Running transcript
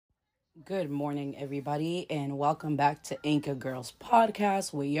Good morning, everybody, and welcome back to Anchor Girls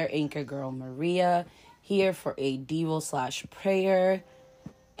Podcast with your Anchor Girl Maria here for a Devo slash prayer.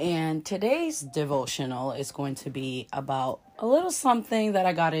 And today's devotional is going to be about a little something that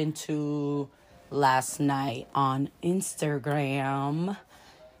I got into last night on Instagram.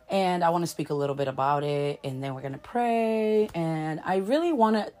 And I want to speak a little bit about it, and then we're going to pray. And I really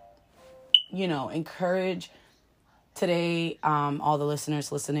want to, encourage today, all the listeners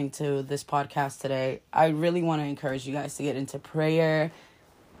listening to this podcast today. I really want to encourage you guys to get into prayer,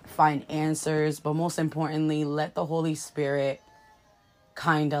 find answers, but most importantly, let the Holy Spirit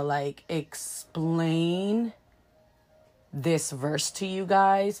kind of explain this verse to you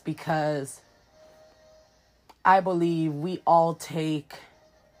guys, because I believe we all take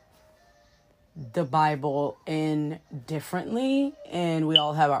the Bible in differently and we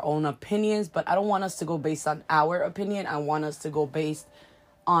all have our own opinions, but I don't want us to go based on our opinion. I want us to go based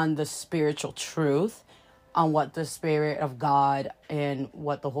on the spiritual truth, on what the Spirit of God and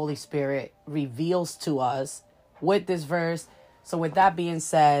what the Holy Spirit reveals to us with this verse. So with that being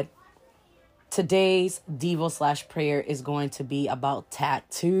said, today's Devo slash prayer is going to be about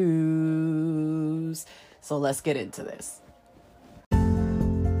tattoos. So let's get into this.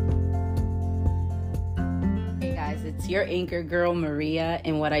 It's your Anchor Girl Maria,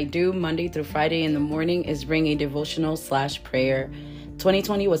 and what I do Monday through Friday in the morning is bring a devotional slash prayer.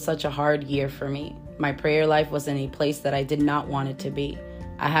 2020 was such a hard year for me. My prayer life was in a place that I did not want it to be.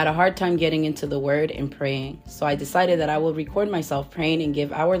 I had a hard time getting into the word and praying, so I decided that I will record myself praying and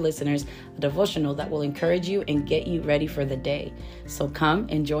give our listeners a devotional that will encourage you and get you ready for the day. So come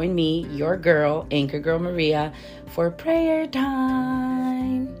and join me, your girl, Anchor Girl Maria, for prayer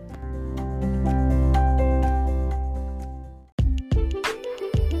time.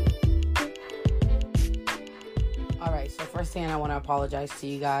 First thing, I want to apologize to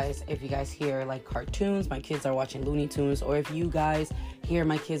you guys if you guys hear cartoons. My kids are watching Looney Tunes, or if you guys hear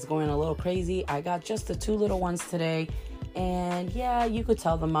my kids going a little crazy. I got just the two little ones today, and yeah, you could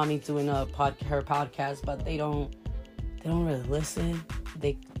tell the mommy's doing her podcast, but they don't really listen.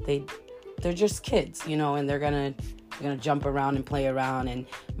 They're just kids, and they're gonna jump around and play around. And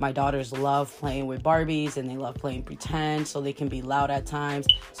my daughters love playing with Barbies, and they love playing pretend, so they can be loud at times.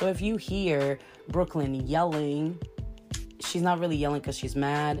 So if you hear Brooklyn yelling, she's not really yelling because she's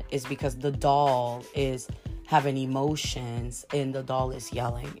mad. It's because the doll is having emotions and the doll is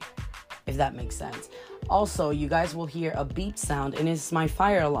yelling, if that makes sense. Also, you guys will hear a beep sound, and it's my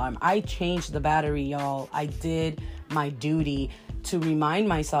fire alarm. I changed the battery, y'all. I did my duty to remind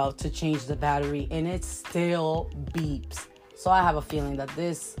myself to change the battery, and it still beeps. So I have a feeling that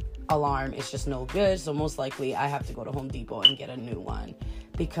this alarm is just no good. So most likely I have to go to Home Depot and get a new one,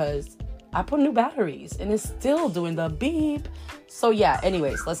 because I put new batteries and it's still doing the beep. So yeah,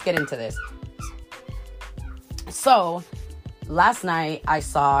 anyways, let's get into this. So last night I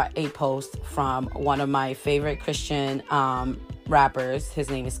saw a post from one of my favorite Christian rappers. His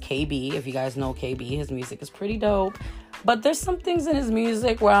name is KB. If you guys know KB, his music is pretty dope. But there's some things in his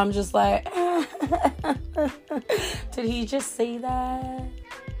music where I'm just like, did he just say that?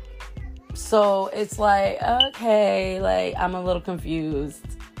 So it's like, okay, I'm a little confused.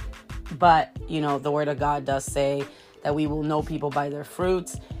 But, the word of God does say that we will know people by their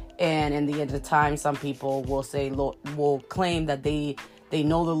fruits. And in the end of time, some people will claim that they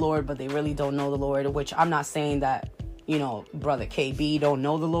know the Lord, but they really don't know the Lord, which I'm not saying that, brother KB don't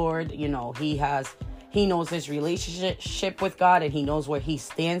know the Lord. He knows his relationship with God, and he knows where he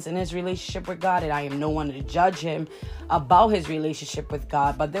stands in his relationship with God. And I am no one to judge him about his relationship with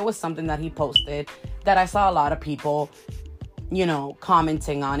God. But there was something that he posted that I saw a lot of people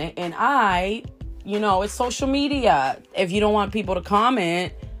commenting on it. And it's social media. If you don't want people to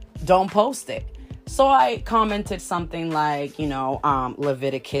comment, don't post it. So I commented something like,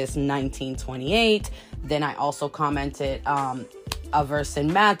 Leviticus 19:28. Then I also commented a verse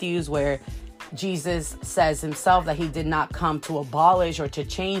in Matthew where Jesus says himself that he did not come to abolish or to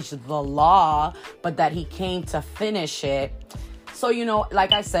change the law, but that he came to finish it. So,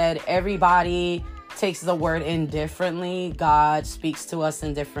 like I said, everybody takes the word in differently. God speaks to us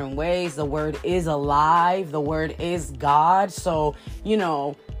in different ways. The word is alive. The word is God. So,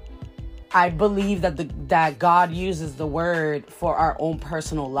 I believe that God uses the word for our own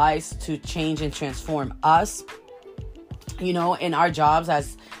personal lives to change and transform us. In our jobs,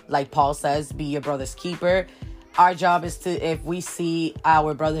 as like Paul says, be your brother's keeper. Our job is to, if we see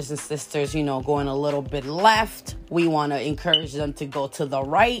our brothers and sisters, going a little bit left, we want to encourage them to go to the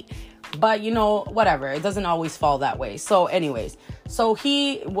right. But, whatever. It doesn't always fall that way. So anyways, so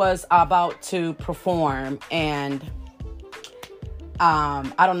he was about to perform, and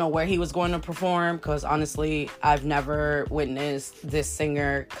I don't know where he was going to perform, because honestly, I've never witnessed this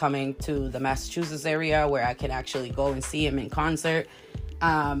singer coming to the Massachusetts area where I can actually go and see him in concert.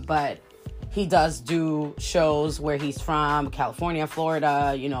 But he does do shows where he's from, California,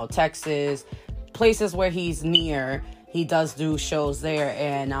 Florida, Texas, places where he's near. He does do shows there.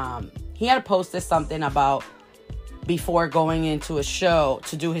 And he had posted something about, before going into a show,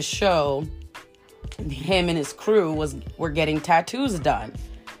 to do his show, him and his crew were getting tattoos done.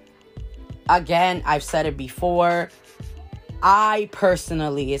 Again, I've said it before.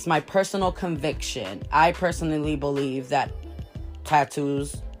 It's my personal conviction. I personally believe that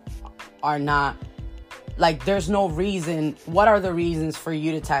tattoos are not, like, there's no reason. What are the reasons for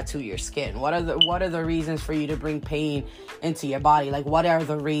you to tattoo your skin? What are the reasons for you to bring pain into your body? Like, what are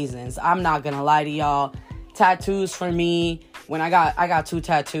the reasons? I'm not gonna lie to y'all. Tattoos for me, when I got 2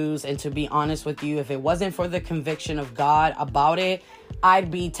 tattoos, and to be honest with you, if it wasn't for the conviction of God about it,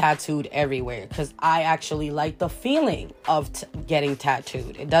 I'd be tattooed everywhere, because I actually like the feeling of getting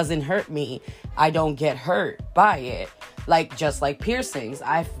tattooed. It doesn't hurt me. I don't get hurt by it. Like, just like piercings,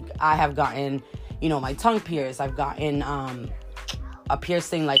 I have gotten, my tongue pierced. I've gotten a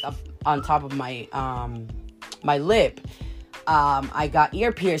piercing like on top of my my lip. I got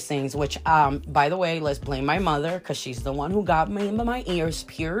ear piercings, which, by the way, let's blame my mother, because she's the one who got my ears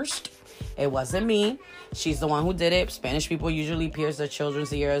pierced. It wasn't me. She's the one who did it. Spanish people usually pierce their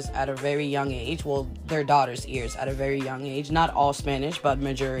children's ears at a very young age. Well, their daughter's ears at a very young age. Not all Spanish, but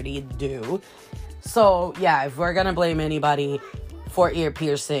majority do. So, yeah, if we're going to blame anybody for ear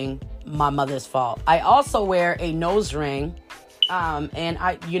piercing, my mother's fault. I also wear a nose ring. And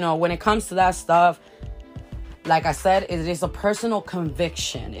when it comes to that stuff, like I said, it is a personal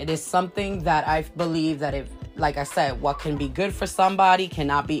conviction. It is something that I believe that if, like I said, what can be good for somebody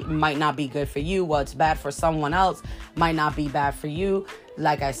might not be good for you. What's bad for someone else might not be bad for you.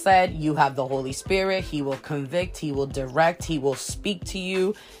 Like I said, you have the Holy Spirit. He will convict. He will direct. He will speak to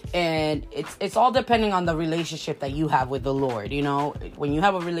you. And it's all depending on the relationship that you have with the Lord. When you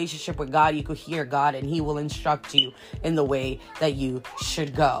have a relationship with God, you could hear God, and He will instruct you in the way that you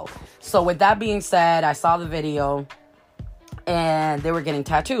should go. So with that being said, I saw the video, and they were getting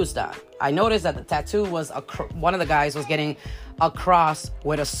tattoos done. I noticed that the tattoo was one of the guys was getting a cross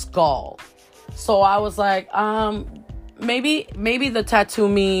with a skull. So I was like, maybe the tattoo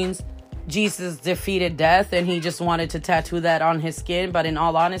means Jesus defeated death and he just wanted to tattoo that on his skin. But in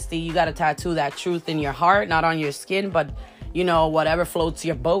all honesty, you got to tattoo that truth in your heart, not on your skin. But, whatever floats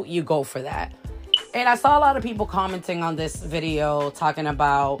your boat, you go for that. And I saw a lot of people commenting on this video talking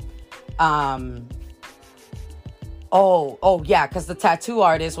about, because the tattoo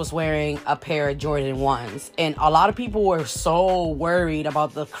artist was wearing a pair of Jordan 1s. And a lot of people were so worried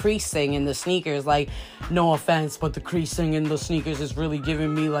about the creasing in the sneakers. Like, no offense, but the creasing in the sneakers is really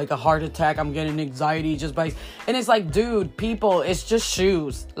giving me like a heart attack. I'm getting anxiety just by... And it's like, dude, people, it's just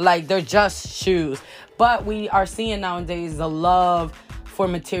shoes. Like, they're just shoes. But we are seeing nowadays the love for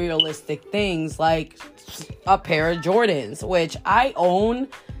materialistic things, like a pair of Jordans, which I own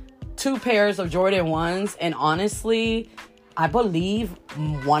 2 pairs of Jordan 1s, and honestly, I believe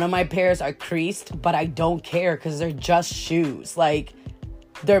one of my pairs are creased, but I don't care, because they're just shoes. Like,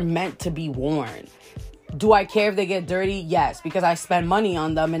 they're meant to be worn. Do I care if they get dirty? Yes, because I spend money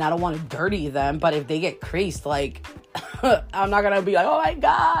on them and I don't want to dirty them. But if they get creased, like, I'm not gonna be like, oh my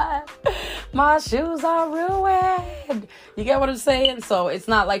God, my shoes are ruined. You get what I'm saying? So it's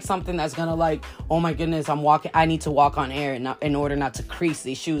not like something that's gonna like, oh my goodness, I need to walk on air in order not to crease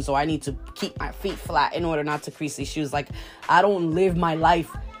these shoes. So I need to keep my feet flat in order not to crease these shoes. Like, I don't live my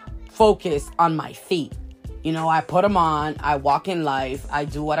life focused on my feet. I put them on, I walk in life, I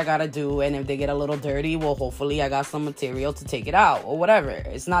do what I gotta do, and if they get a little dirty, well, hopefully I got some material to take it out, or whatever.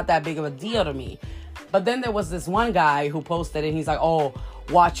 It's not that big of a deal to me. But then there was this one guy who posted, and he's like, oh,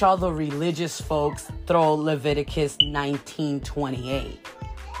 watch all the religious folks throw Leviticus 19:28.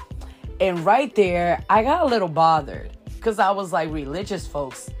 And right there, I got a little bothered, because I was like, religious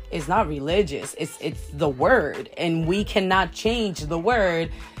folks, it's not religious, it's the word, and we cannot change the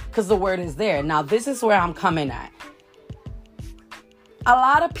word, because the word is there. Now, this is where I'm coming at. A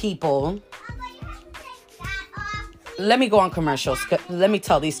lot of people... Let me go on commercials. Let me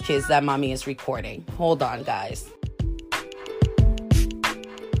tell these kids that mommy is recording. Hold on, guys.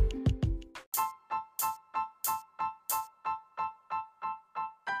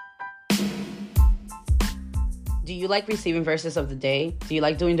 Do you like receiving verses of the day? Do you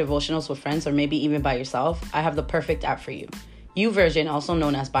like doing devotionals with friends or maybe even by yourself? I have the perfect app for you. YouVersion, also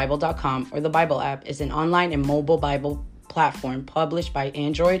known as Bible.com or the Bible app, is an online and mobile Bible platform published by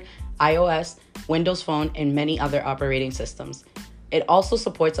Android, iOS, Windows Phone, and many other operating systems. It also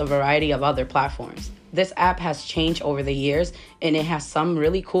supports a variety of other platforms. This app has changed over the years, and it has some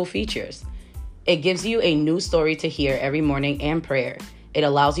really cool features. It gives you a new story to hear every morning and prayer. It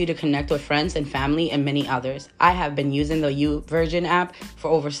allows you to connect with friends and family and many others. I have been using the YouVersion app for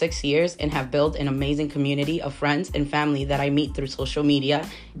over 6 years and have built an amazing community of friends and family that I meet through social media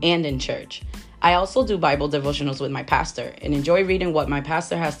and in church. I also do Bible devotionals with my pastor and enjoy reading what my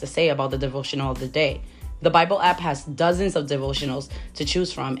pastor has to say about the devotional of the day. The Bible app has dozens of devotionals to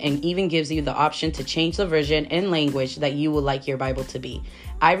choose from and even gives you the option to change the version and language that you would like your Bible to be.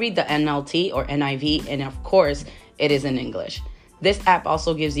 I read the NLT or NIV, and of course, it is in English. This app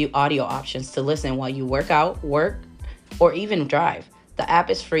also gives you audio options to listen while you work out, work, or even drive. The app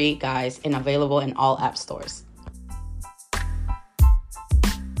is free, guys, and available in all app stores. All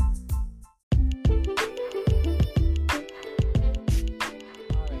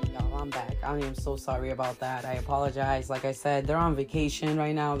right, y'all, I'm back. I am so sorry about that. I apologize. Like I said, they're on vacation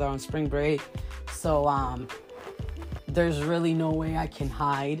right now. They're on spring break. So, there's really no way I can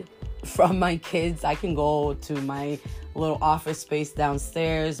hide from my kids. I can go to my little office space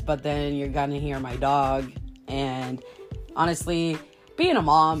downstairs, but then you're gonna hear my dog. And honestly, being a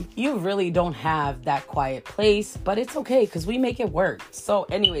mom, you really don't have that quiet place, but it's okay because we make it work. So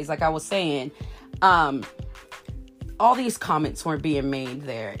anyways, like I was saying, all these comments weren't being made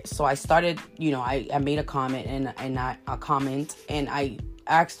there. So I started, I made a comment and I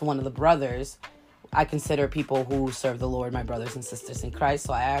asked one of the brothers. I consider people who serve the Lord my brothers and sisters in Christ.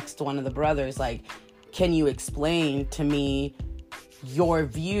 So I asked one of the brothers, like, can you explain to me your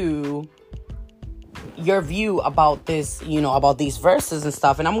view about this, about these verses and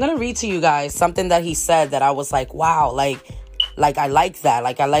stuff? And I'm going to read to you guys something that he said that I was like, wow, like I like that.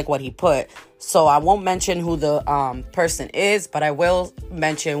 Like, I like what he put. So I won't mention who the person is, but I will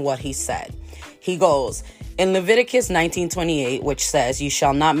mention what he said. He goes, in Leviticus 19:28, which says, you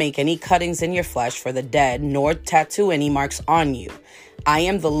shall not make any cuttings in your flesh for the dead, nor tattoo any marks on you. I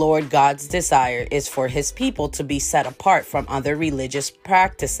am the Lord. God's desire is for his people to be set apart from other religious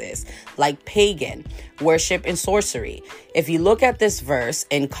practices like pagan worship and sorcery. If you look at this verse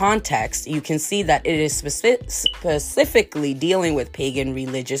in context, you can see that it is specifically dealing with pagan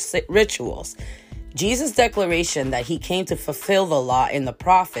religious rituals. Jesus' declaration that he came to fulfill the law and the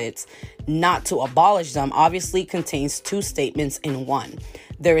prophets, not to abolish them, obviously contains two statements in one.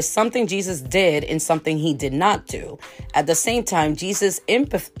 There is something Jesus did and something he did not do. At the same time, Jesus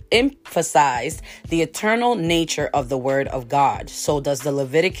emphasized the eternal nature of the Word of God. So does the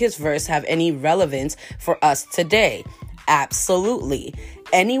Leviticus verse have any relevance for us today? Absolutely.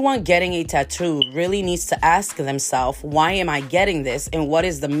 Anyone getting a tattoo really needs to ask themselves, why am I getting this and what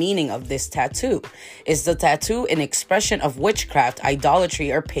is the meaning of this tattoo? Is the tattoo an expression of witchcraft,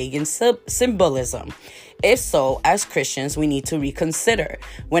 idolatry, or pagan symbolism? If so, as Christians, we need to reconsider.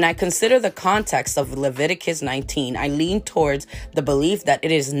 When I consider the context of Leviticus 19, I lean towards the belief that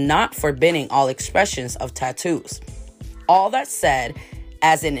it is not forbidding all expressions of tattoos. All that said,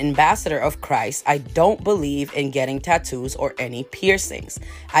 as an ambassador of Christ, I don't believe in getting tattoos or any piercings.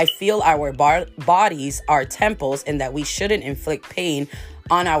 I feel our bodies are temples and that we shouldn't inflict pain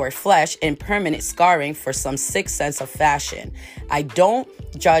on our flesh and permanent scarring for some sick sense of fashion. I don't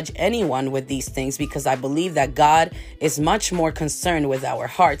judge anyone with these things because I believe that God is much more concerned with our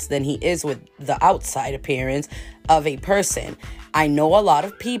hearts than he is with the outside appearance of a person. I know a lot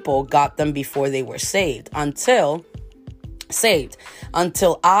of people got them before they were saved. Until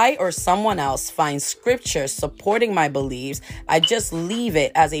I or someone else finds scripture supporting my beliefs, I just leave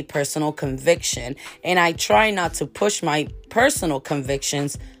it as a personal conviction, and I try not to push my personal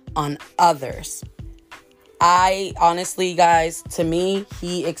convictions on others. I honestly, guys, to me,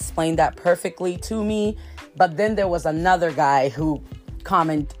 he explained that perfectly to me, but then there was another guy who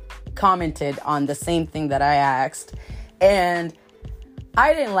commented on the same thing that I asked, and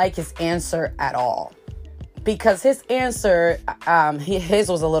I didn't like his answer at all. Because his answer, his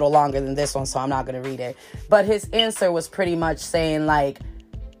was a little longer than this one, so I'm not going to read it. But his answer was pretty much saying, like,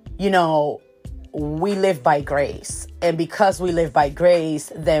 we live by grace. And because we live by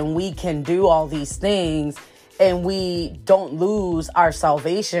grace, then we can do all these things. And we don't lose our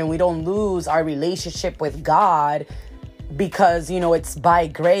salvation. We don't lose our relationship with God. Because, it's by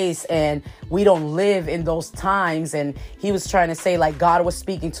grace and we don't live in those times. And he was trying to say, like, God was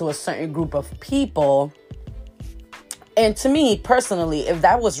speaking to a certain group of people. And to me, personally, if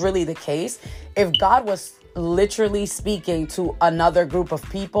that was really the case, if God was literally speaking to another group of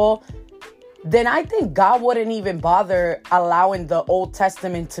people, then I think God wouldn't even bother allowing the Old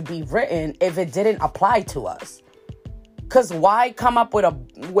Testament to be written if it didn't apply to us. Because why come up with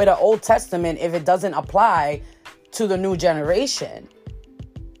an Old Testament if it doesn't apply to the new generation.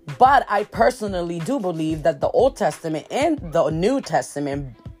 But I personally do believe that the Old Testament and the New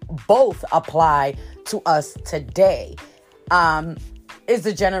Testament both apply to us today. Is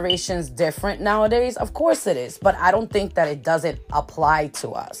the generations different nowadays? Of course it is. But I don't think that it doesn't apply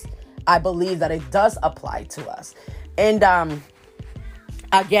to us. I believe that it does apply to us. And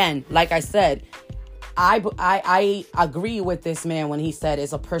again, like I said, I agree with this man when he said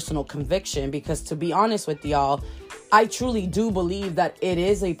it's a personal conviction, because to be honest with y'all, I truly do believe that it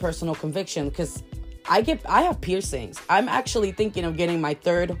is a personal conviction, because I have piercings. I'm actually thinking of getting my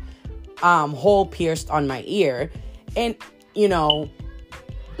third hole pierced on my ear. And, you know,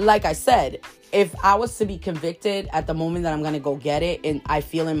 like I said, if I was to be convicted at the moment that I'm going to go get it, and I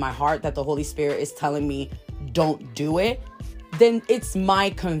feel in my heart that the Holy Spirit is telling me don't do it, then it's my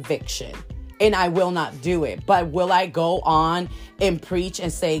conviction and I will not do it. But will I go on and preach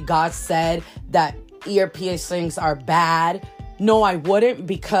and say God said that ear piercings are bad? No, I wouldn't,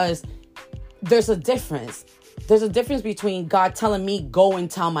 because there's a difference. There's a difference between God telling me go and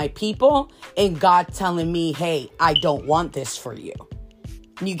tell my people and God telling me, hey, I don't want this for you.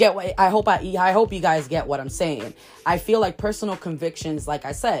 You get what I hope you guys get what I'm saying. I feel like personal convictions, like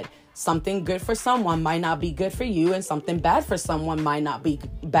I said, something good for someone might not be good for you, and something bad for someone might not be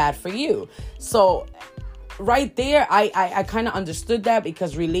bad for you. So right there, I kind of understood that,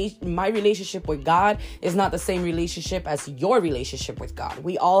 because my relationship with God is not the same relationship as your relationship with God.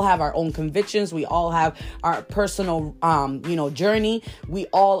 We all have our own convictions. We all have our personal, journey. We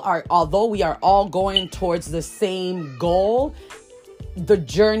all are, although we are all going towards the same goal, the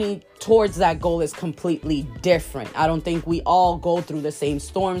journey towards that goal is completely different. I don't think we all go through the same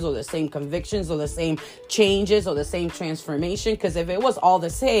storms or the same convictions or the same changes or the same transformation. Because if it was all the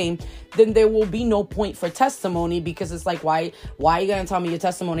same, then there will be no point for testimony, because it's like, why are you going to tell me your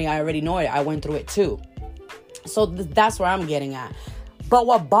testimony? I already know it. I went through it too. So that's where I'm getting at. But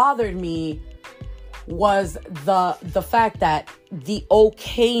what bothered me was the fact that the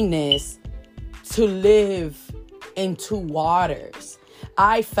okayness to live in two waters.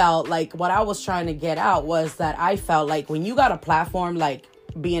 I felt like what I was trying to get out was that I felt like when you got a platform, like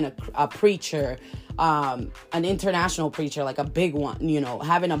being a preacher, an international preacher, like a big one,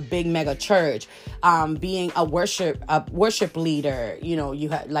 having a big mega church, being a worship leader, you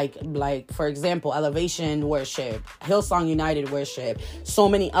had like for example, Elevation Worship, Hillsong United Worship, so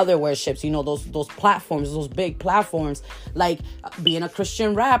many other worships, those platforms, those big platforms, like being a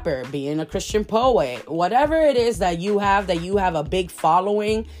Christian rapper, being a Christian poet, whatever it is that you have a big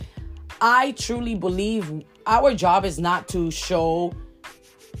following. I truly believe our job is not to show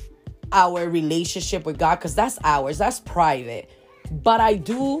our relationship with God, because that's ours, that's private. But I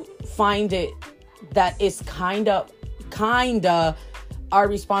do find it that it's kind of our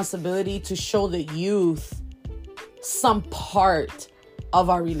responsibility to show the youth some part of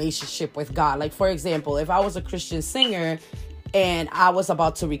our relationship with God. Like, for example, if I was a Christian singer and I was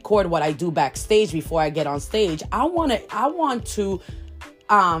about to record what I do backstage before I get on stage, I want to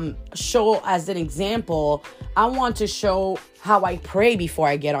show, as an example, I want to show how I pray before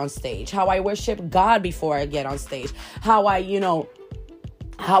I get on stage, how I worship God before I get on stage, how I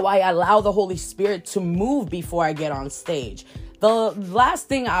allow the Holy Spirit to move before I get on stage. The last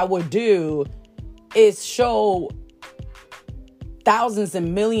thing I would do is show thousands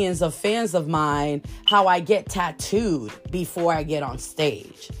and millions of fans of mine how I get tattooed before I get on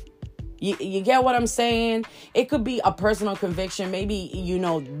stage. You get what I'm saying? It could be a personal conviction. Maybe,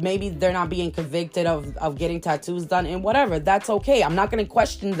 maybe they're not being convicted of getting tattoos done, and whatever. That's okay. I'm not going to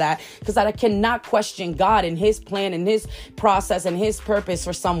question that, because I cannot question God and his plan and his process and his purpose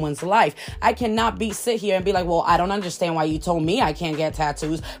for someone's life. I cannot sit here and be like, well, I don't understand why you told me I can't get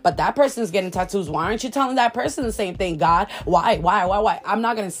tattoos, but that person's getting tattoos. Why aren't you telling that person the same thing, God? Why? I'm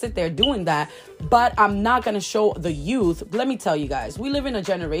not going to sit there doing that. But I'm not going to show the youth. Let me tell you guys, we live in a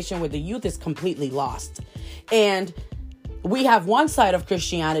generation where the youth is completely lost. And we have one side of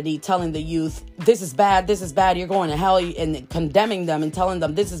Christianity telling the youth, this is bad, you're going to hell, and condemning them and telling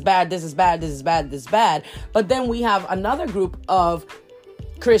them this is bad, this is bad, this is bad, this is bad. But then we have another group of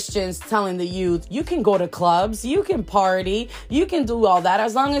Christians telling the youth, you can go to clubs, you can party, you can do all that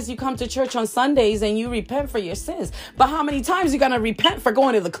as long as you come to church on Sundays and you repent for your sins. But how many times are you going to repent for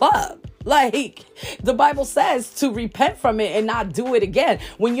going to the club? Like, the Bible says to repent from it and not do it again.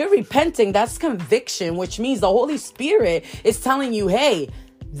 When you're repenting, that's conviction, which means the Holy Spirit is telling you, hey,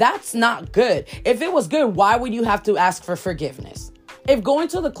 that's not good. If it was good, why would you have to ask for forgiveness? If going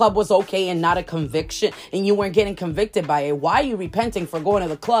to the club was okay and not a conviction and you weren't getting convicted by it, why are you repenting for going to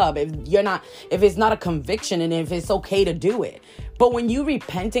the club if it's not a conviction and if it's okay to do it? But when you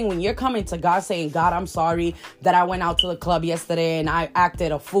repenting, when you're coming to God saying, God, I'm sorry that I went out to the club yesterday and I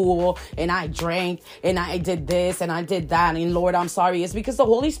acted a fool and I drank and I did this and I did that. And Lord, I'm sorry. It's because the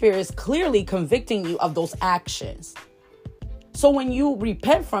Holy Spirit is clearly convicting you of those actions. So when you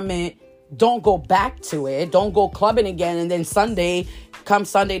repent from it, don't go back to it. Don't go clubbing again. And then come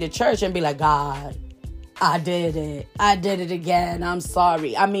Sunday to church and be like, God, I did it. I did it again. I'm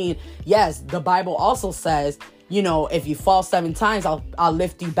sorry. I mean, yes, the Bible also says, if you fall 7 times, I'll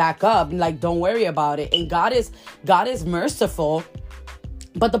lift you back up. Like, don't worry about it. And God is merciful.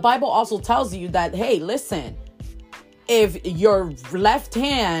 But the Bible also tells you that, hey, listen, if your left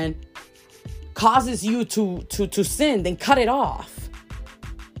hand causes you to sin, then cut it off.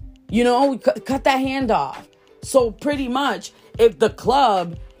 Cut that hand off. So pretty much, if the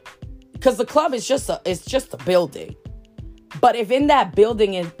club, because the club is just a building. But if in that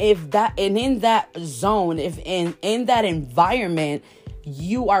building, in that zone, if in that environment,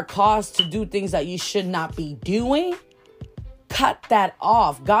 you are caused to do things that you should not be doing, cut that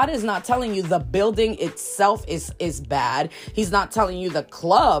off. God is not telling you the building itself is bad. He's not telling you the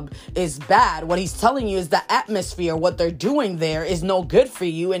club is bad. What he's telling you is the atmosphere, what they're doing there is no good for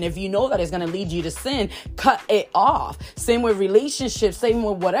you. And if you know that it's going to lead you to sin, cut it off. Same with relationships, same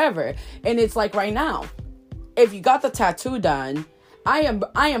with whatever. And it's like right now, if you got the tattoo done, I am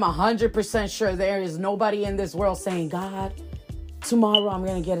 100% sure there is nobody in this world saying, God, tomorrow I'm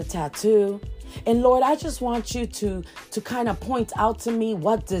going to get a tattoo. And Lord, I just want you to kind of point out to me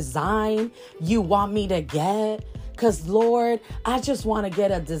what design you want me to get. Because Lord, I just want to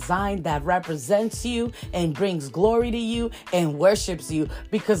get a design that represents you and brings glory to you and worships you.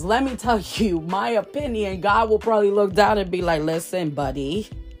 Because let me tell you, my opinion, God will probably look down and be like, listen, buddy,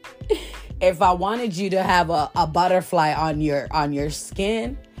 if I wanted you to have a butterfly on your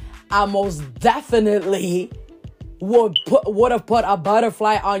skin, I most definitely would have put a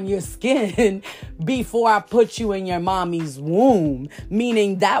butterfly on your skin before I put you in your mommy's womb.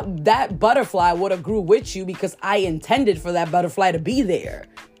 Meaning that butterfly would have grew with you because I intended for that butterfly to be there.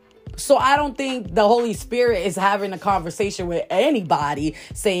 So I don't think the Holy Spirit is having a conversation with anybody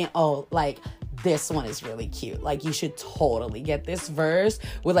saying, oh, like, this one is really cute. Like, you should totally get this verse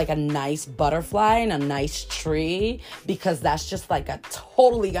with like a nice butterfly and a nice tree, because that's just like a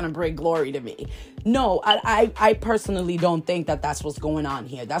totally gonna bring glory to me. No, I personally don't think that that's what's going on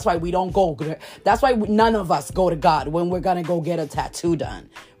here. That's why we don't go. That's why none of us go to God when we're gonna go get a tattoo done.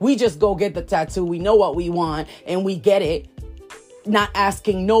 We just go get the tattoo. We know what we want and we get it, not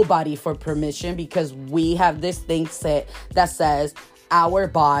asking nobody for permission, because we have this thing set that says, our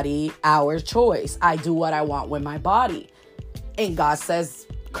body, our choice. I do what I want with my body. And God says,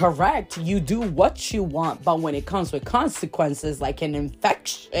 correct, you do what you want. But when it comes with consequences like an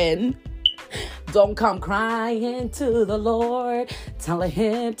infection, don't come crying to the Lord, telling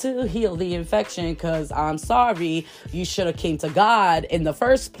him to heal the infection, because I'm sorry, you should have came to God in the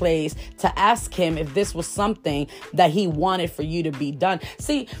first place to ask him if this was something that he wanted for you to be done.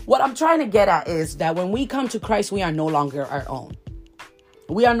 See, what I'm trying to get at is that when we come to Christ, we are no longer our own.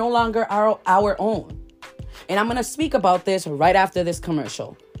 We are no longer our own. And I'm going to speak about this right after this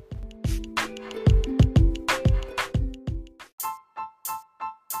commercial.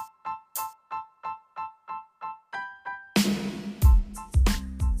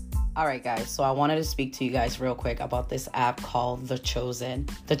 All right, guys. So I wanted to speak to you guys real quick about this app called The Chosen.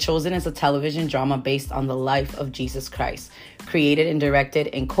 The Chosen is a television drama based on the life of Jesus Christ, created and directed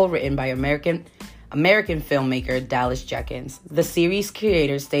and co-written by American filmmaker Dallas Jenkins. The series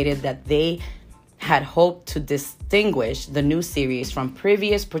creators stated that they had hoped to distinguish the new series from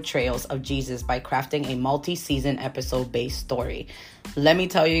previous portrayals of Jesus by crafting a multi-season episode-based story. Let me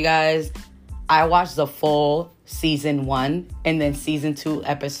tell you guys, I watched the full season 1 and then season 2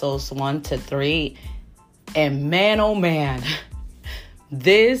 episodes 1 to 3. And man, oh man,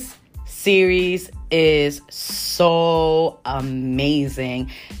 this series is so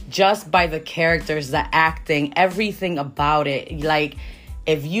amazing, just by the characters, the acting, everything about it. Like,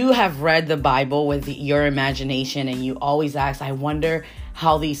 if you have read the Bible with your imagination and you always ask, I wonder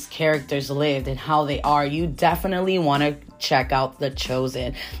how these characters lived and how they are, you definitely want to check out The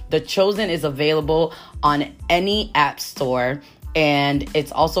Chosen. The Chosen is available on any app store, and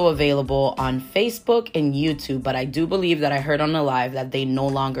it's also available on Facebook and YouTube. But I do believe that I heard on the live that they no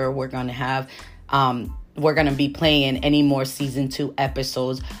longer were going to have we're going to be playing any more season 2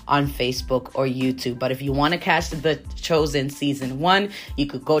 episodes on Facebook or YouTube. But if you want to catch The Chosen season 1, you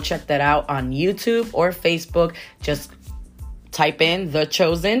could go check that out on YouTube or Facebook. Just Type in The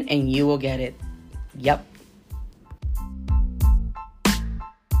Chosen and you will get it. Yep.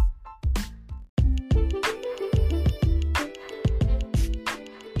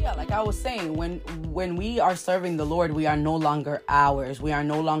 I was saying, when we are serving the Lord, we are no longer ours. We are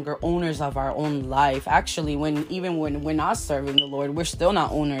no longer owners of our own life. Actually, when we're not serving the Lord, we're still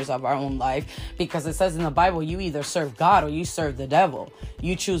not owners of our own life, because it says in the Bible, you either serve God or you serve the devil.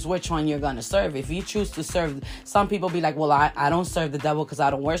 You choose which one you're going to serve. If you choose to serve, some people be like, well, I don't serve the devil because I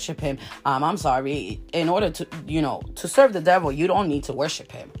don't worship him. I'm sorry. In order to serve the devil, you don't need to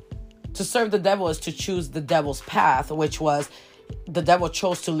worship him. To serve the devil is to choose the devil's path, which was the devil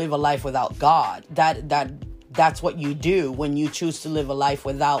chose to live a life without God. That's what you do when you choose to live a life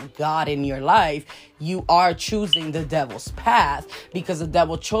without God in your life. You are choosing the devil's path, because the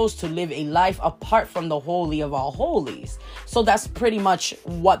devil chose to live a life apart from the holy of all holies. So that's pretty much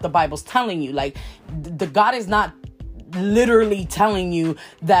what the Bible's telling you. Like, the God is not literally telling you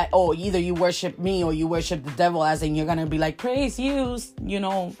that, oh, either you worship me or you worship the devil, as in you're gonna be like, praise you,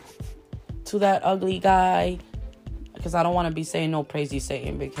 to that ugly guy. Because I don't want to be saying no, praise you,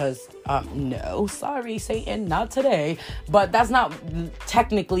 Satan, because no, sorry, Satan, not today. But that's not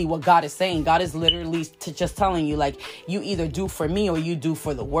technically what God is saying. God is literally just telling you, like, you either do for me or you do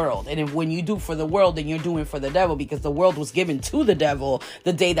for the world. And when you do for the world, then you're doing for the devil, because the world was given to the devil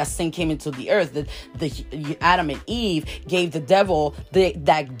the day that sin came into the earth. The Adam and Eve gave the devil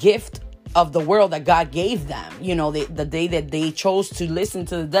that gift of the world that God gave them. The day that they chose to listen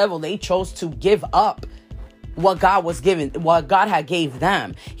to the devil, they chose to give up what God had gave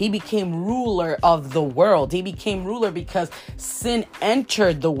them. He became ruler of the world. He became ruler because sin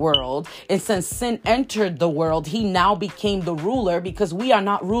entered the world. And since sin entered the world, he now became the ruler, because we are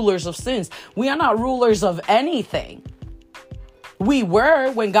not rulers of sins. We are not rulers of anything. We were,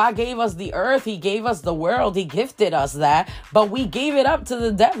 when God gave us the earth, he gave us the world, he gifted us that, but we gave it up to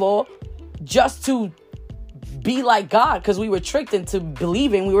the devil just to be like God, because we were tricked into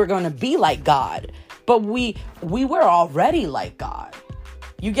believing we were going to be like God. But we were already like God.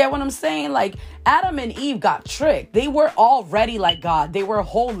 You get what I'm saying? Like, Adam and Eve got tricked. They were already like God. They were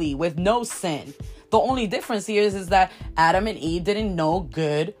holy with no sin. The only difference here is that Adam and Eve didn't know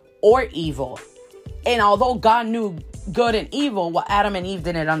good or evil. And although God knew good and evil, what Adam and Eve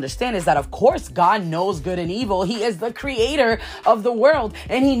didn't understand is that, of course, God knows good and evil. He is the creator of the world.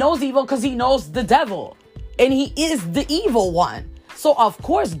 And he knows evil because he knows the devil. And he is the evil one. So, of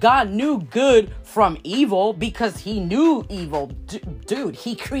course, God knew good from evil, because he knew evil. Dude,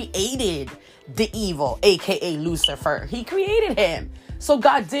 he created the evil, aka Lucifer. He created him. So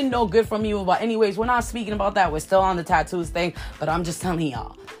God didn't know good from evil. But anyways, we're not speaking about that. We're still on the tattoos thing. But I'm just telling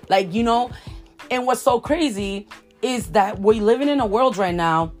y'all. Like, and what's so crazy is that we're living in a world right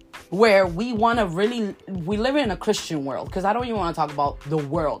now where we live in a Christian world, because I don't even want to talk about the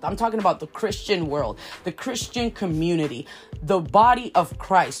world. I'm talking about the Christian world, the Christian community, the body of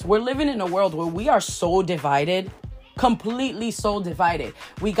Christ. We're living in a world where we are so divided, completely so divided.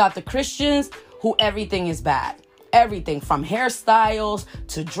 We got the Christians who everything is bad. Everything from hairstyles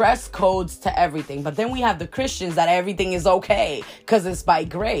to dress codes to everything. But then we have the Christians that everything is okay because it's by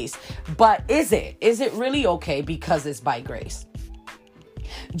grace. But is it? Is it really okay because it's by grace?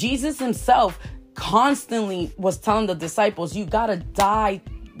 Jesus himself constantly was telling the disciples, you gotta die.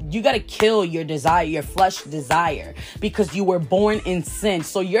 You gotta kill your desire, your flesh desire, because you were born in sin.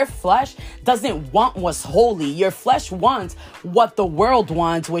 So your flesh doesn't want what's holy. Your flesh wants what the world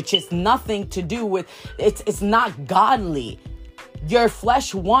wants, which is nothing to do with, it's not godly. Your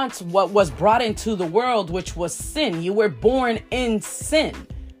flesh wants what was brought into the world, which was sin. You were born in sin.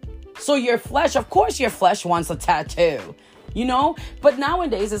 So your flesh, of course your flesh wants a tattoo. But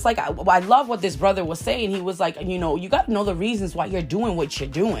nowadays it's like, I love what this brother was saying. He was like, you got to know the reasons why you're doing what you're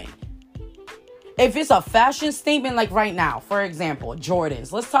doing. If it's a fashion statement, like right now, for example,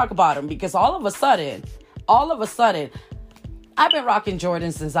 Jordans, let's talk about them, because all of a sudden, I've been rocking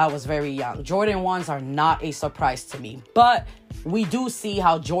Jordans since I was very young. Jordan 1s are not a surprise to me, but we do see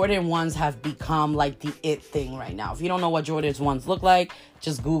how Jordan 1s have become like the it thing right now. If you don't know what Jordan 1s look like,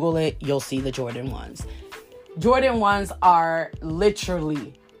 just Google it. You'll see the Jordan 1s. Jordan 1s are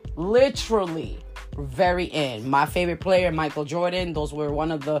literally very in. My favorite player, Michael Jordan, those were one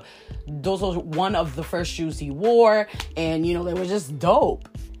of the first shoes he wore, and they were just dope.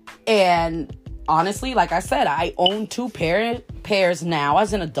 And honestly, like I said, I own 2 pairs now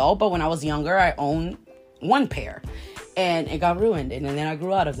as an adult, but when I was younger, I owned 1 pair, and it got ruined, and then I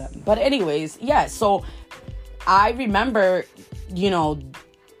grew out of them. But anyways, yeah, so I remember,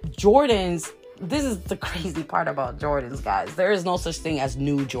 Jordans. This is the crazy part about Jordans, guys. There is no such thing as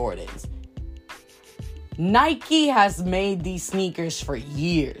new Jordans. Nike has made these sneakers for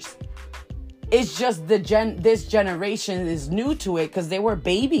years. It's just this generation is new to it because they were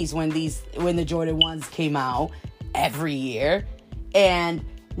babies when the Jordan 1s came out every year. And,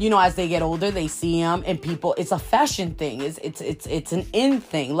 as they get older, they see them and people, it's a fashion thing. It's an in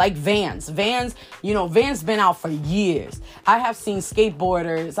thing. Like Vans. Vans been out for years. I have seen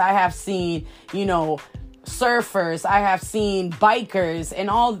skateboarders. I have seen, surfers. I have seen bikers and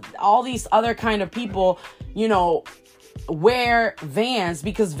all these other kind of people, wear Vans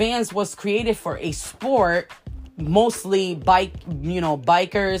because Vans was created for a sport. Mostly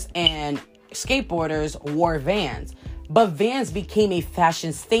bikers and skateboarders wore Vans. But Vans became a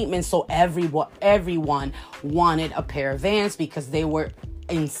fashion statement, so everyone wanted a pair of Vans because they were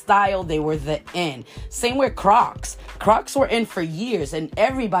in style, they were the in. Same with Crocs. Crocs were in for years, and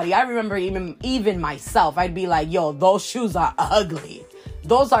everybody, I remember even myself, I'd be like, yo, those shoes are ugly.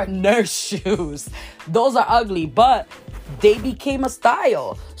 Those are nurse shoes. Those are ugly, but they became a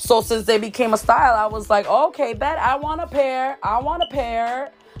style. So since they became a style, I was like, okay, bet I want a pair. I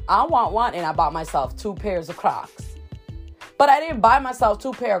want one. And I bought myself 2 pairs of Crocs. But I didn't buy myself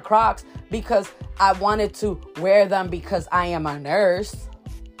 2 pair of Crocs because I wanted to wear them because I am a nurse.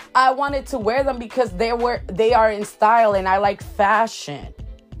 I wanted to wear them because they are in style and I like fashion.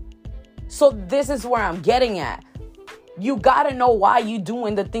 So this is where I'm getting at. You gotta know why you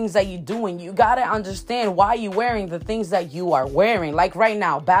doing the things that you doing. You gotta understand why you wearing the things that you are wearing. Like right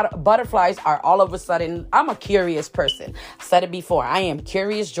now, butterflies are all of a sudden. I'm a curious person. I said it before. I am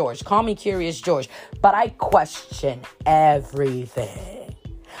Curious George. Call me Curious George. But I question everything.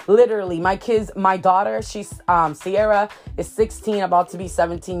 Literally, my daughter, she's Sierra is 16, about to be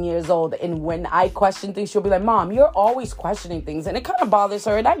 17 years old. And when I question things, she'll be like, Mom, you're always questioning things. And it kind of bothers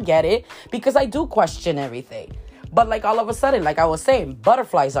her. And I get it because I do question everything. But like all of a sudden, like I was saying,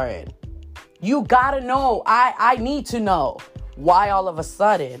 butterflies are in. You gotta know. I need to know why all of a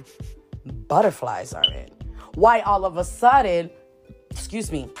sudden butterflies are in. Why all of a sudden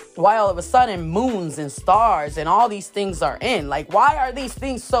moons and stars and all these things are in. Like, why are these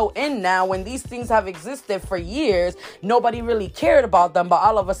things so in now when these things have existed for years? Nobody really cared about them, but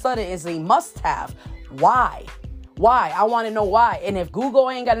all of a sudden it's a must-have. Why? Why? I want to know why. And if Google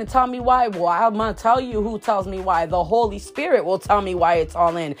ain't going to tell me why, well, I'm going to tell you who tells me why. The Holy Spirit will tell me why it's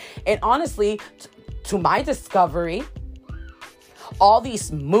all in. And honestly, to my discovery, all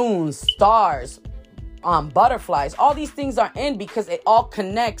these moons, stars, butterflies, all these things are in because it all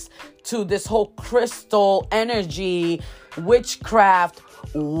connects to this whole crystal energy, witchcraft,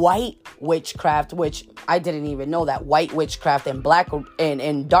 white witchcraft, which I didn't even know that white witchcraft and black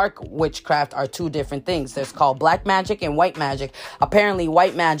and dark witchcraft are 2 different things. There's called black magic and white magic. Apparently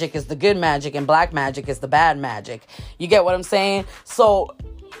white magic is the good magic and black magic is the bad magic. You get what I'm saying? So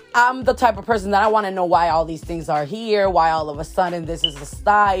I'm the type of person that I want to know why all these things are here, why all of a sudden this is a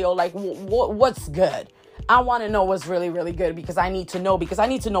style, like what's good. I want to know what's really, really good because I need to know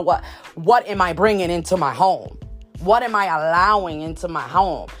what am I bringing into my home? What am I allowing into my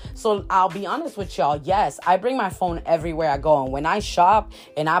home? So I'll be honest with y'all. Yes, I bring my phone everywhere I go. And when I shop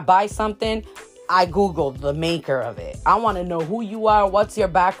and I buy something, I Google the maker of it. I want to know who you are, what's your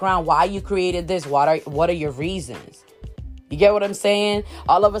background, why you created this, what are your reasons? You get what I'm saying?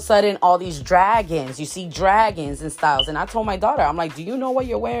 All of a sudden, all these dragons, you see dragons and styles. And I told my daughter, I'm like, do you know what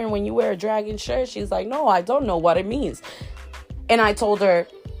you're wearing when you wear a dragon shirt? She's like, no, I don't know what it means. And I told her,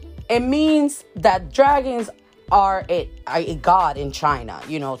 it means that dragons are a god in China.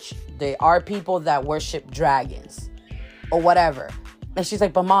 There are people that worship dragons or whatever. And she's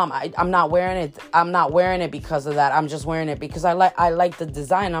like, but Mom, I'm not wearing it. I'm not wearing it because of that. I'm just wearing it because I like the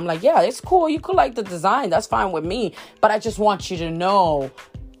design. I'm like, yeah, it's cool. You could like the design. That's fine with me. But I just want you to know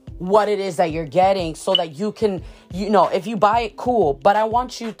what it is that you're getting so that you can, if you buy it, cool. But I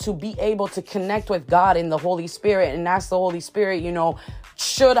want you to be able to connect with God and the Holy Spirit and ask the Holy Spirit,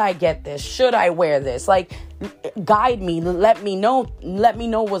 should I get this? Should I wear this? Like, guide me. Let me know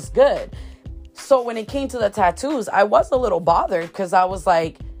what's good. So when it came to the tattoos, I was a little bothered because I was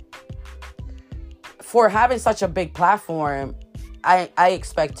like, for having such a big platform, I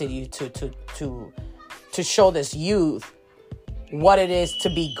expected you to show this youth what it is to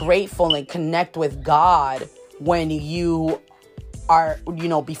be grateful and connect with God when you are,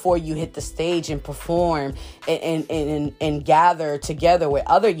 before you hit the stage and perform and gather together with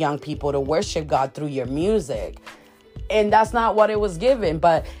other young people to worship God through your music. And that's not what it was given.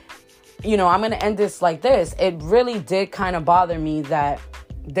 But, I'm going to end this like this. It really did kind of bother me that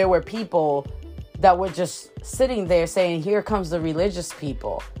there were people that were just sitting there saying, here comes the religious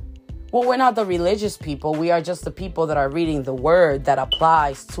people. Well, we're not the religious people. We are just the people that are reading the word that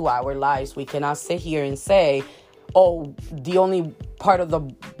applies to our lives. We cannot sit here and say, oh, the only part of the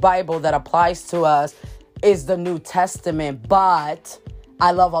Bible that applies to us is the New Testament, but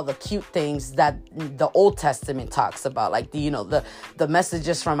I love all the cute things that the Old Testament talks about, like the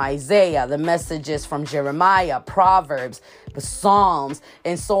messages from Isaiah, the messages from Jeremiah, Proverbs, the Psalms,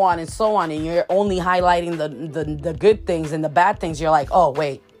 and so on and so on. And you're only highlighting the good things, and the bad things, you're like, oh,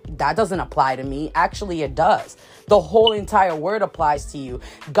 wait, that doesn't apply to me. Actually, it does. The whole entire word applies to you.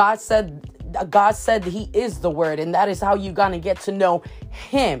 God said he is the word, and that is how you're going to get to know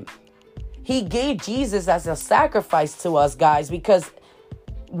him. He gave Jesus as a sacrifice to us, guys, because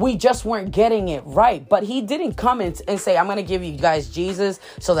we just weren't getting it right. But he didn't come and say, I'm going to give you guys Jesus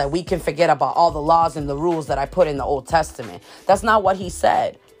so that we can forget about all the laws and the rules that I put in the Old Testament. That's not what he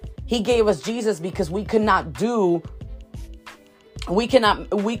said. He gave us Jesus because we couldn't do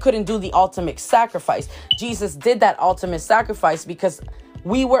the ultimate sacrifice. Jesus did that ultimate sacrifice because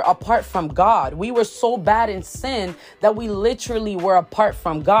we were apart from God. We were so bad in sin that we literally were apart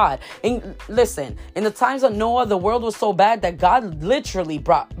from God. And listen, in the times of Noah, the world was so bad that God literally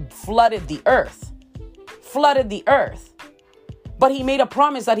flooded the earth. But he made a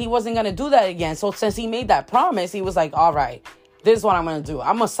promise that he wasn't going to do that again. So since he made that promise, he was like, all right, this is what I'm going to do.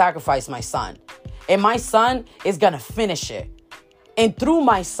 I'm going to sacrifice my son. And my son is going to finish it. And through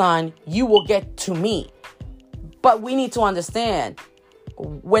my son, you will get to me. But we need to understand,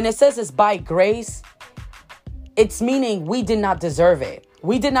 when it says it's by grace, it's meaning we did not deserve it.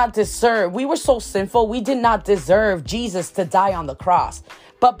 We were so sinful. We did not deserve Jesus to die on the cross.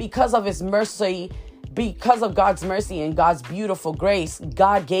 But because of his mercy, because of God's mercy and God's beautiful grace,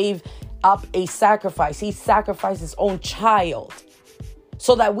 God gave up a sacrifice. He sacrificed his own child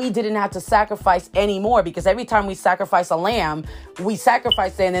so that we didn't have to sacrifice anymore, because every time we sacrifice a lamb, we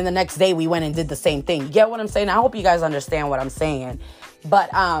sacrifice it and then the next day we went and did the same thing. You get what I'm saying? I hope you guys understand what I'm saying. But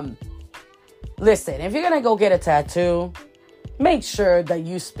listen, if you're going to go get a tattoo, make sure that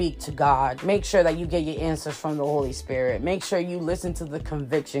you speak to God. Make sure that you get your answers from the Holy Spirit. Make sure you listen to the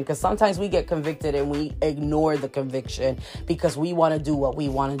conviction, because sometimes we get convicted and we ignore the conviction because we want to do what we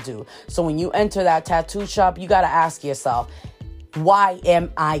want to do. So when you enter that tattoo shop, you got to ask yourself, why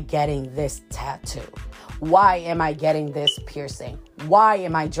am I getting this tattoo? Why am I getting this piercing? Why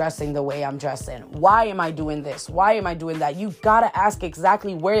am I dressing the way I'm dressing? Why am I doing this? Why am I doing that? You gotta ask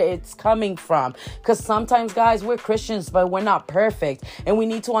exactly where it's coming from. Because sometimes, guys, we're Christians, but we're not perfect. And we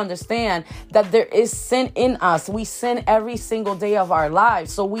need to understand that there is sin in us. We sin every single day of our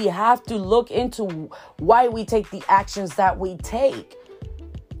lives. So we have to look into why we take the actions that we take.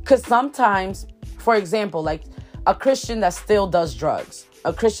 Because sometimes, for example, like a Christian that still does drugs,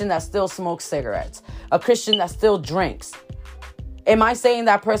 a Christian that still smokes cigarettes, a Christian that still drinks. Am I saying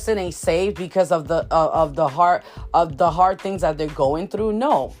that person ain't saved because of the hard things that they're going through?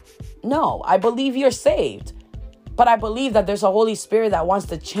 No, I believe you're saved, but I believe that there's a Holy Spirit that wants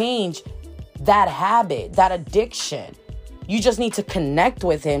to change that habit, that addiction. You just need to connect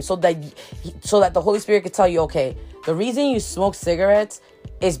with him so that the Holy Spirit can tell you, okay, the reason you smoke cigarettes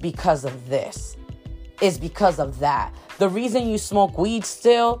is because of this, is because of that. The reason you smoke weed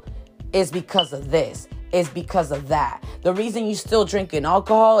still is because of this, is because of that. The reason you still drinking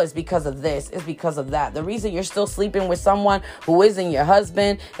alcohol is because of this, is because of that. The reason you're still sleeping with someone who isn't your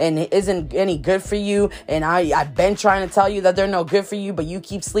husband and isn't any good for you, and I've been trying to tell you that they're no good for you, but you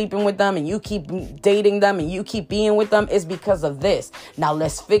keep sleeping with them and you keep dating them and you keep being with them, is because of this. Now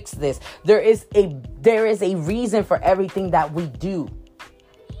let's fix this. There is a reason for everything that we do.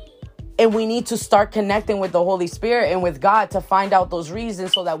 And we need to start connecting with the Holy Spirit and with God to find out those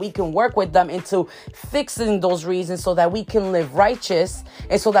reasons so that we can work with them into fixing those reasons so that we can live righteous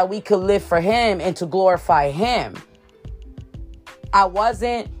and so that we can live for him and to glorify him. I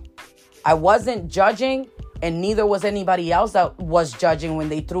wasn't judging, and neither was anybody else that was judging when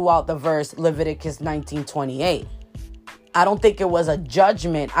they threw out the verse Leviticus 19:28. I don't think it was a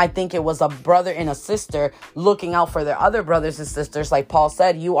judgment. I think it was a brother and a sister looking out for their other brothers and sisters. Like Paul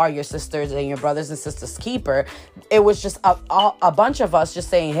said, you are your sisters and your brothers and sisters' keeper. It was just a bunch of us just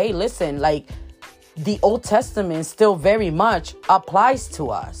saying, hey, listen, like the Old Testament still very much applies to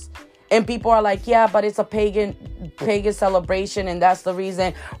us. And people are like, yeah, but it's a pagan celebration, and that's the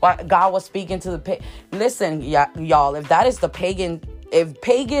reason why God was speaking to the Listen, y'all, if that is the pagan, if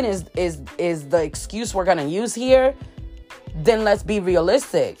pagan is the excuse we're gonna use here, then let's be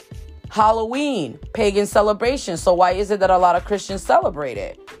realistic. Halloween, pagan celebration. So why is it that a lot of Christians celebrate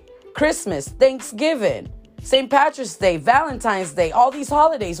it? Christmas, Thanksgiving, St. Patrick's Day, Valentine's Day, all these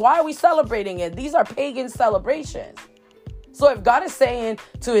holidays. Why are we celebrating it? These are pagan celebrations. So if God is saying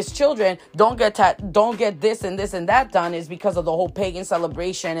to his children, don't get this and this and that done, is because of the whole pagan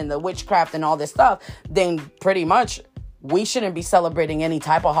celebration and the witchcraft and all this stuff, then pretty much we shouldn't be celebrating any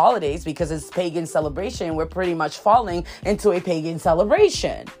type of holidays because it's pagan celebration. We're pretty much falling into a pagan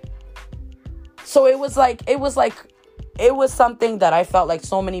celebration. So it was something that I felt like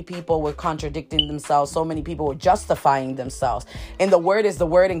so many people were contradicting themselves. So many people were justifying themselves. And the word is the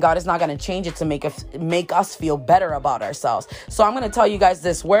word, and God is not going to change it to make us feel better about ourselves. So I'm going to tell you guys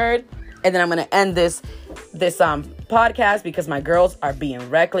this word, and then I'm going to end this podcast because my girls are being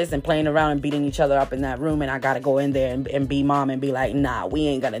reckless and playing around and beating each other up in that room. And I got to go in there and be mom and be like, nah, we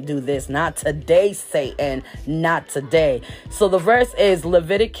ain't going to do this. Not today, Satan. Not today. So the verse is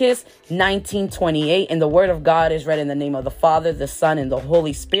Leviticus 19:28. And the word of God is read in the name of the Father, the Son, and the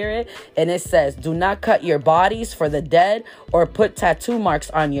Holy Spirit. And it says, do not cut your bodies for the dead or put tattoo marks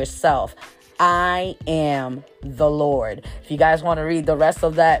on yourself. I am the Lord. If you guys want to read the rest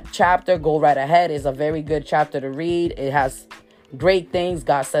of that chapter, go right ahead. It's a very good chapter to read. It has great things.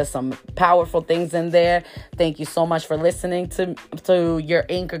 God says some powerful things in there. Thank you so much for listening to your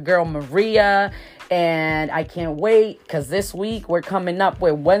anchor girl, Maria. And I can't wait because this week we're coming up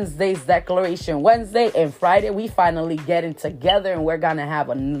with Wednesday's Declaration Wednesday, and Friday we finally getting together and we're going to have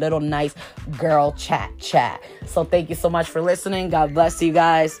a little nice girl chat. So thank you so much for listening. God bless you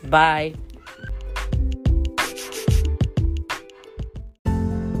guys. Bye.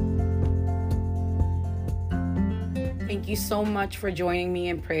 Thank you so much for joining me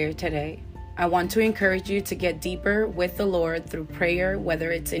in prayer today. I want to encourage you to get deeper with the Lord through prayer,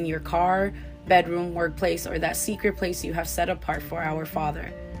 whether it's in your car, bedroom, workplace, or that secret place you have set apart for our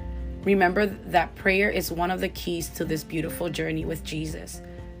Father. Remember that prayer is one of the keys to this beautiful journey with Jesus.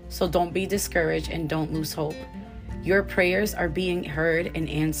 So don't be discouraged and don't lose hope. Your prayers are being heard and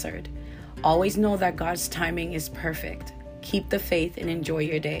answered. Always know that God's timing is perfect. Keep the faith and enjoy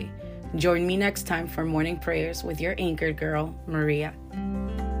your day. Join me next time for morning prayers with your anchored girl, Maria.